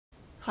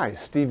Hi,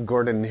 Steve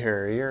Gordon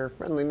here, your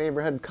friendly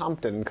neighborhood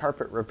Compton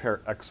carpet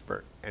repair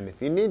expert. And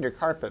if you need your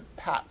carpet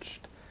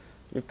patched,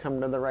 you've come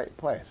to the right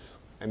place.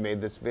 I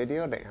made this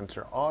video to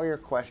answer all your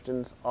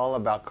questions all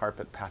about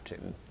carpet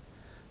patching.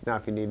 Now,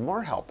 if you need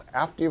more help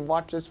after you've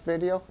watched this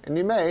video, and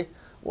you may,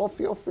 well,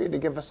 feel free to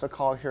give us a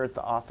call here at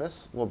the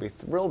office. We'll be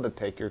thrilled to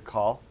take your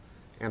call,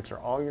 answer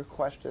all your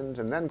questions,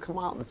 and then come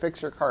out and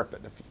fix your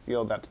carpet if you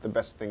feel that's the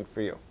best thing for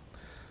you.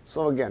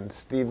 So again,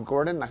 Steve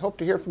Gordon, I hope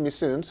to hear from you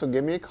soon, so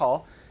give me a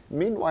call.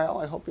 Meanwhile,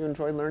 I hope you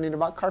enjoy learning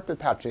about carpet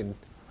patching.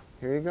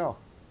 Here you go.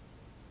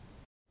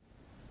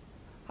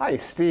 Hi,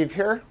 Steve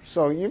here.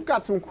 So you've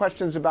got some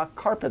questions about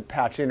carpet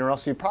patching, or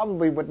else you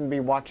probably wouldn't be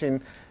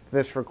watching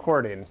this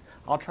recording.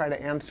 I'll try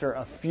to answer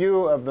a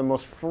few of the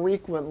most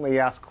frequently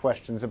asked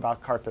questions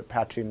about carpet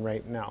patching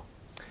right now.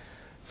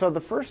 So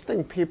the first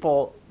thing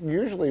people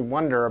usually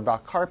wonder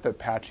about carpet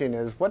patching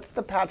is, what's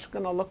the patch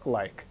going to look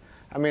like?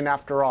 I mean,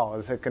 after all,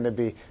 is it going to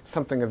be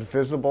something that's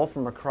visible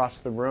from across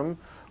the room,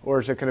 or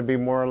is it going to be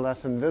more or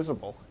less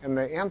invisible? And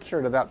the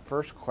answer to that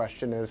first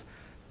question is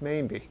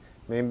maybe.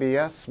 Maybe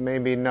yes,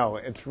 maybe no.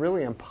 It's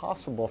really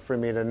impossible for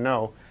me to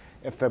know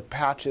if the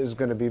patch is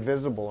going to be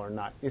visible or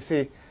not. You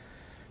see,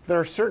 there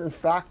are certain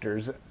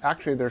factors,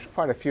 actually there's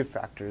quite a few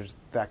factors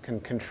that can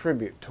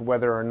contribute to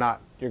whether or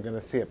not you're going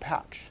to see a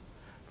patch.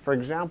 For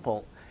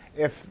example,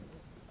 if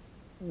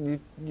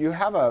you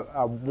have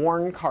a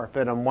worn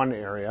carpet in one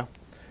area,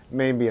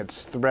 maybe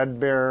it's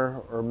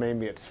threadbare or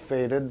maybe it's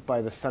faded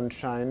by the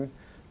sunshine,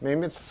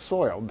 maybe it's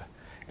soiled,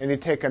 and you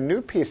take a new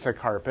piece of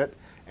carpet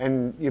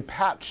and you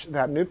patch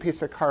that new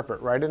piece of carpet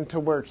right into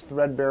where it's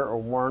threadbare or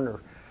worn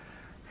or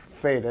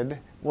faded,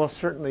 well,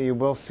 certainly you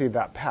will see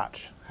that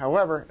patch.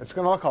 However, it's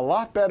going to look a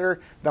lot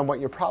better than what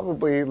you're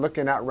probably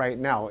looking at right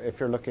now if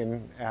you're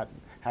looking at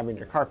having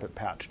your carpet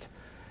patched.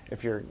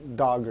 If your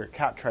dog or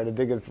cat try to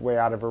dig its way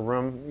out of a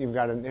room, you've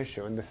got an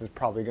issue, and this is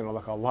probably going to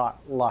look a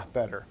lot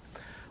better.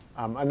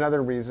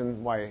 Another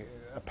reason why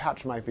a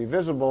patch might be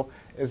visible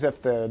is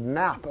if the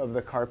nap of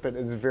the carpet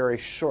is very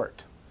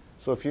short.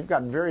 So if you've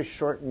got very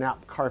short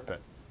nap carpet,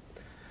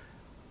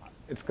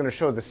 it's going to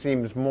show the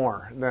seams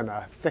more than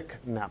a thick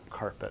nap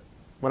carpet.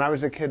 When I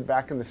was a kid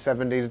back in the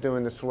 70s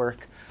doing this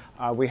work,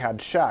 we had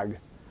shag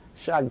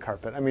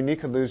carpet. I mean, you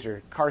could lose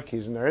your car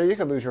keys in there. You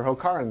could lose your whole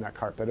car in that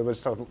carpet. It was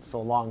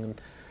so long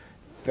and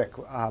thick.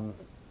 I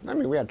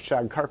mean, we had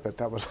shag carpet.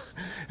 That was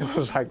it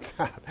was like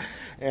that.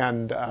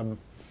 And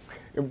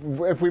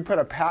if we put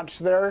a patch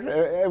there,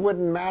 it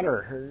wouldn't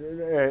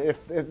matter.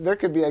 If there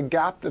could be a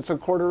gap that's a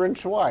 1/4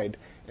 inch wide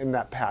in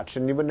that patch,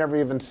 and you would never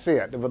even see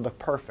it. It would look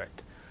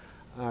perfect.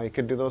 You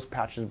could do those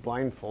patches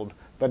blindfold.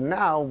 But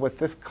now, with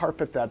this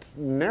carpet that's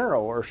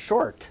narrow or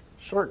short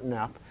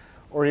nap,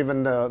 or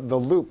even the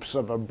loops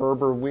of a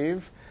Berber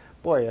weave,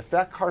 boy, if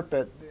that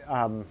carpet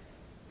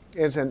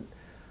isn't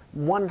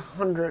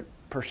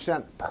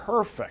 100%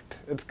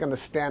 perfect, it's going to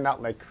stand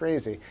out like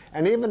crazy.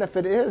 And even if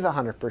it is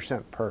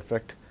 100%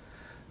 perfect,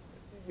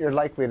 you're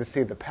likely to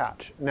see the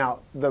patch. Now,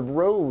 the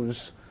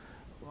rows,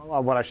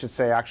 what I should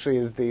say actually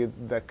is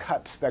the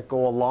cuts that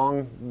go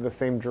along the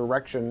same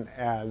direction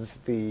as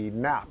the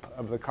nap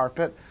of the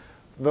carpet,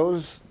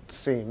 those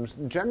seams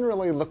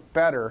generally look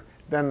better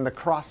than the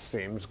cross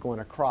seams going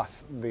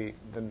across the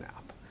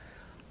nap.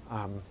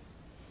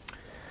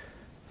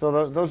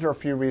 So those are a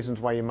few reasons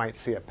why you might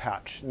see a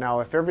patch.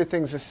 Now, if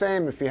everything's the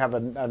same, if you have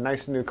a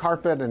nice new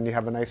carpet and you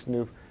have a nice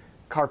new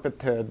carpet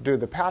to do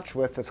the patch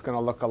with, it's going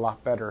to look a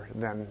lot better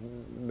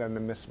than the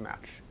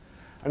mismatch.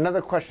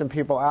 Another question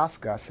people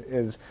ask us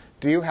is,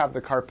 do you have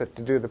the carpet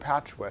to do the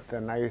patch with?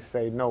 And I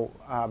say, no,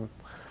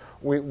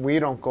 we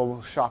don't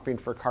go shopping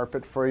for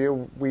carpet for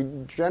you. We,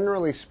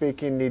 generally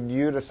speaking, need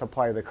you to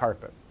supply the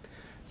carpet.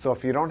 So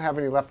if you don't have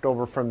any left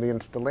over from the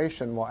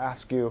installation, we'll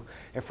ask you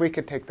if we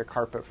could take the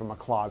carpet from a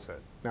closet.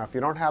 Now, if you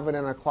don't have it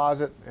in a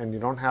closet and you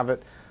don't have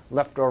it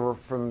left over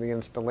from the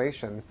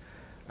installation,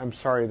 I'm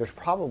sorry, there's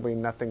probably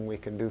nothing we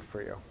can do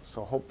for you.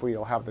 So hopefully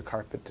you'll have the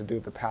carpet to do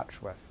the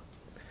patch with.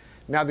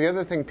 Now, the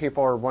other thing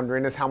people are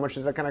wondering is, how much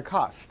is it going to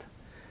cost?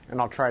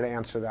 And I'll try to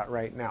answer that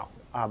right now.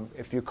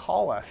 If you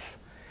call us,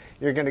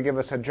 you're going to give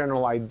us a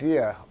general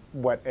idea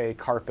what a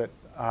carpet,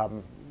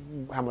 how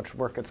much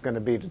work it's going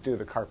to be to do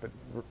the carpet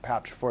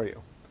patch for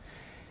you.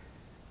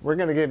 We're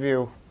going to give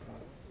you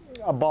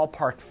a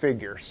ballpark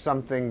figure,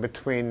 something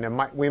between,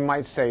 we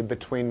might say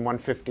between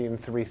 $150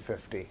 and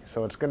 $350.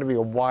 So it's going to be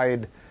a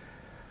wide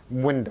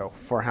window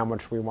for how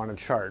much we want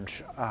to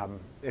charge.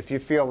 If you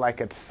feel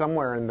like it's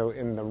somewhere in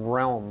the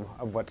realm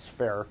of what's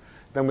fair,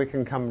 then we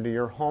can come to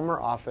your home or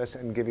office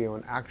and give you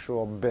an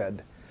actual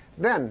bid.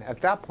 Then,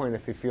 at that point,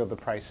 if you feel the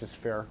price is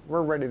fair,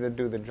 we're ready to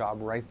do the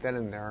job right then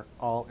and there,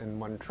 all in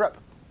one trip.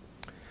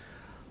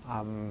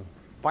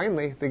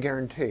 Finally, the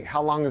guarantee.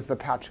 How long is the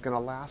patch going to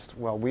last?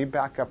 Well, we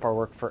back up our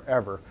work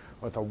forever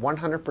with a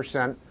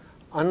 100%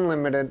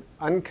 unlimited,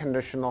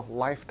 unconditional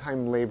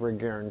lifetime labor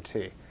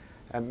guarantee.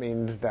 That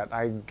means that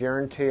I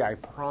guarantee, I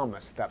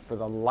promise that for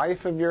the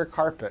life of your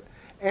carpet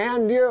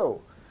and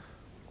you,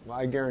 Well,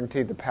 I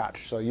guarantee the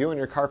patch. So you and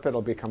your carpet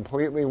will be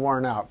completely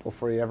worn out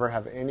before you ever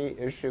have any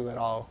issue at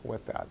all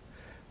with that.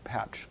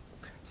 patch.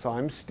 So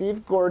I'm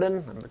Steve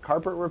Gordon. I'm the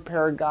carpet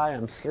repair guy.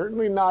 I'm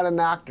certainly not an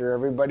actor.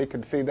 Everybody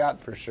can see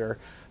that for sure.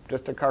 I'm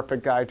just a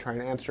carpet guy trying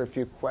to answer a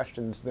few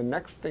questions. The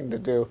next thing to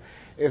do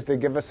is to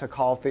give us a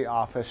call at the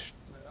office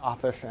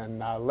and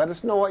let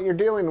us know what you're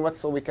dealing with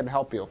so we can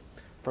help you.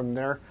 From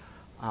there,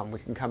 we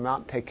can come out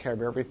and take care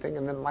of everything,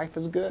 and then life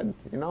is good,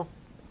 you know.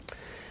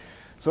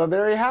 So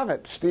there you have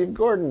it. Steve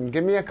Gordon,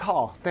 give me a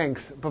call.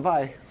 Thanks.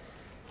 Bye-bye.